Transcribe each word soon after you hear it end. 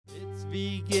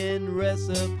Vegan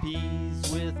recipes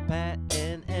with Pat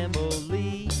and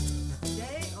Emily.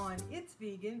 Today on It's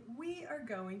Vegan, we are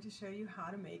going to show you how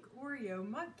to make Oreo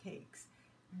mug cakes.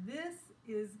 This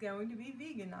is going to be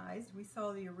veganized. We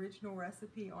saw the original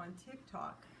recipe on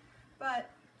TikTok, but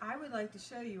I would like to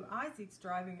show you Isaac's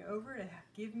driving over to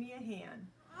give me a hand.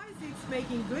 Isaac's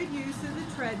making good use of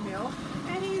the treadmill,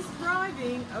 and he's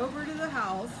driving over to the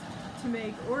house to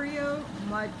make Oreo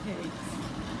mug cakes.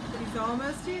 He's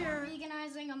almost here.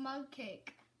 Veganizing a mug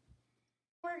cake.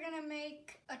 We're gonna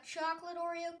make a chocolate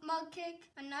Oreo mug cake,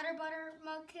 a Nutter Butter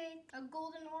mug cake, a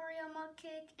golden Oreo mug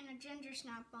cake, and a ginger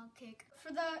snap mug cake.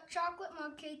 For the chocolate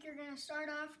mug cake, you're gonna start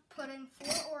off putting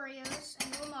 4 Oreos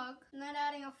into a mug, and then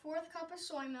adding a 1/4 cup of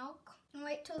soy milk, and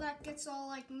wait till that gets all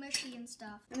like mushy and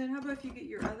stuff. And then how about if you get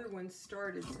your other ones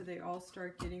started so they all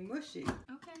start getting mushy?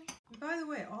 Okay. And by the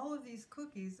way, all of these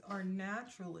cookies are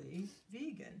naturally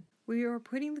vegan. We are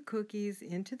putting the cookies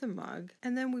into the mug,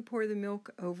 and then we pour the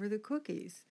milk over the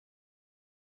cookies.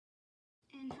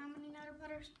 And how many Nutter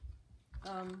Butters?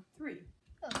 3.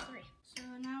 Oh, 3. So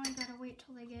now we gotta wait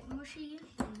till they get mushy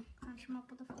and crunch them up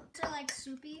with a fork. They're like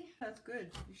soupy. That's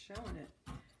good. You're showing it.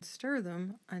 Stir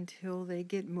them until they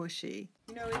get mushy.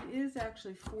 You know, it is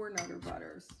actually 4 Nutter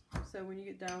Butters. So when you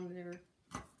get down there,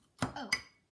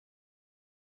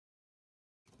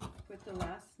 put the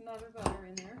last Nutter Butter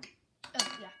in there.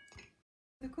 Oh, yeah.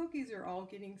 The cookies are all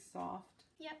getting soft.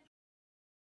 Yep.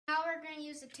 Now we're going to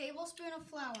use a tablespoon of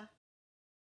flour.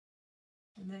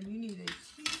 And then you need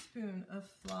a teaspoon of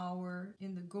flour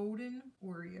in the golden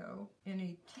Oreo and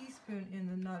a teaspoon in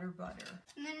the Nutter Butter.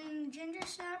 And then in the ginger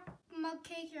snap mug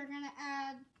cake, you're going to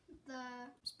add the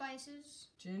spices.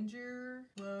 Ginger,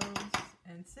 cloves,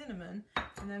 and cinnamon.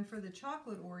 And then for the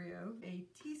chocolate Oreo, a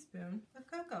teaspoon of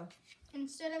cocoa.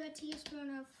 Instead of a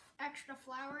teaspoon of extra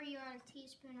flour, you add a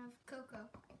teaspoon of cocoa.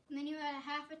 And then you add a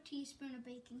 1/2 teaspoon of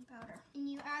baking powder. And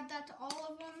you add that to all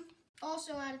of them.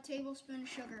 Also add a tablespoon of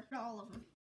sugar to all of them.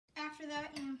 After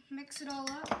that, you mix it all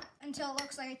up until it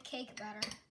looks like a cake batter.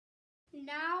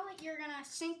 Now you're gonna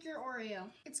sink your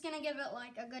Oreo. It's gonna give it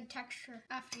like a good texture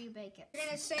after you bake it. You're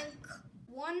gonna sink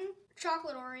 1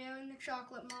 chocolate Oreo in the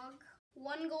chocolate mug,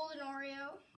 1 golden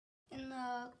Oreo in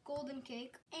the golden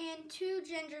cake, and 2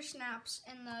 ginger snaps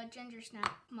in the ginger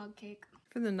snap mug cake.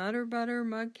 For the Nutter Butter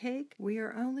mug cake, we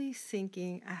are only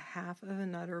sinking a 1/2 of a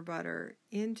Nutter Butter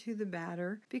into the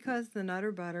batter because the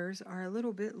Nutter Butters are a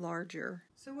little bit larger.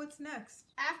 So what's next?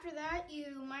 After that,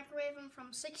 you microwave them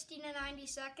from 60 to 90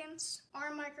 seconds.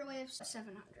 Our microwave's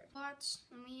 700 watts,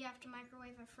 and we have to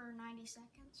microwave it for 90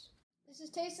 seconds. This is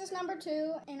taste test number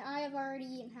 2, and I have already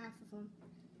eaten 1/2 of them.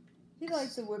 He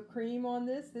likes the whipped cream on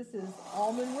this. This is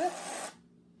almond whip.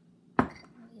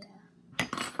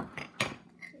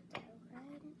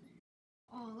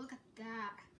 Oh, look at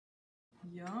that.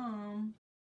 Yum.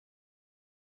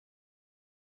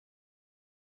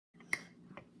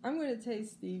 I'm going to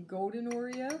taste the golden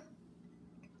Oreo.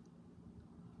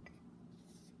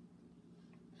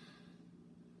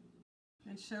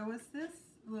 And show us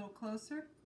this a little closer.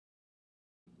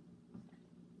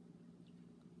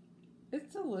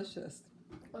 It's delicious.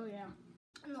 Oh, yeah.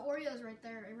 And the Oreo's right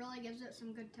there. It really gives it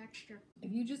some good texture.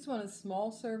 If you just want a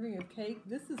small serving of cake,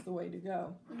 this is the way to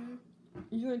go. Mm-hmm.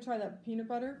 You going to try that peanut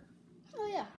butter? Oh,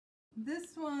 yeah.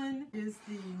 This one is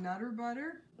the Nutter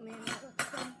Butter. Man, that looks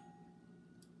good.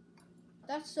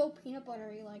 That's so peanut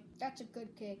buttery. Like, that's a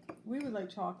good cake. We would like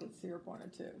chocolate syrup on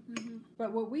it too. Mm-hmm.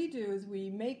 But what we do is we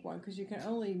make one because you can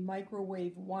only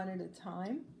microwave one at a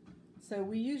time. So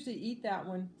we usually eat that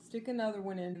one, stick another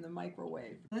one in the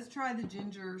microwave. Let's try the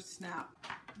ginger snap.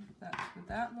 That's what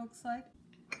that looks like.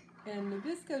 And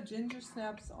Nabisco ginger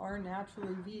snaps are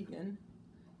naturally vegan.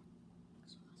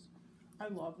 I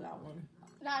love that one.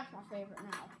 That's my favorite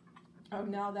now. Oh,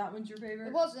 now that one's your favorite?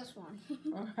 It was this one.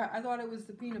 Okay, I thought it was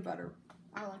the peanut butter.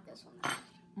 I like this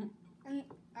one.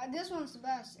 And this one's the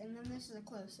best, and then this is a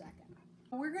close second.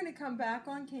 We're going to come back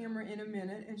on camera in a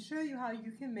minute and show you how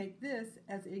you can make this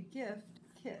as a gift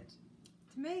kit.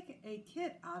 To make a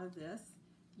kit out of this,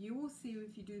 you will see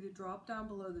if you do the drop down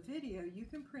below the video, you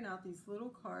can print out these little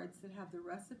cards that have the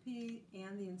recipe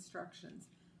and the instructions.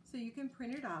 So you can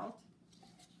print it out,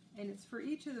 and it's for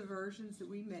each of the versions that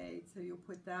we made. So you'll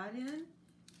put that in,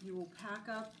 you will pack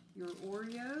up your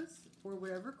Oreos or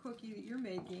whatever cookie that you're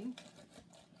making,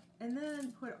 and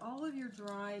then put all of your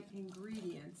dry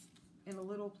ingredients in a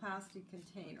little plastic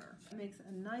container. It makes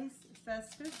a nice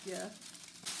festive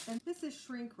gift. And this is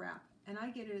shrink wrap, and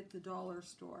I get it at the dollar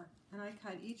store. And I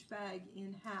cut each bag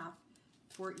in half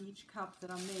for each cup that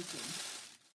I'm making.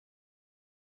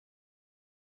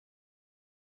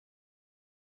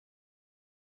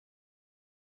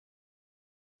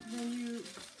 Then you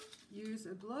use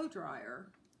a blow dryer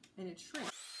and it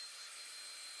shrinks.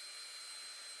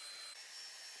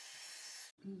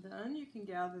 And then you can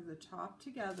gather the top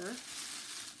together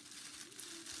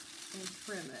and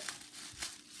trim it.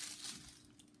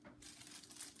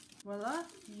 Voila,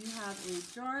 you have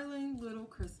a darling little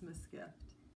Christmas gift.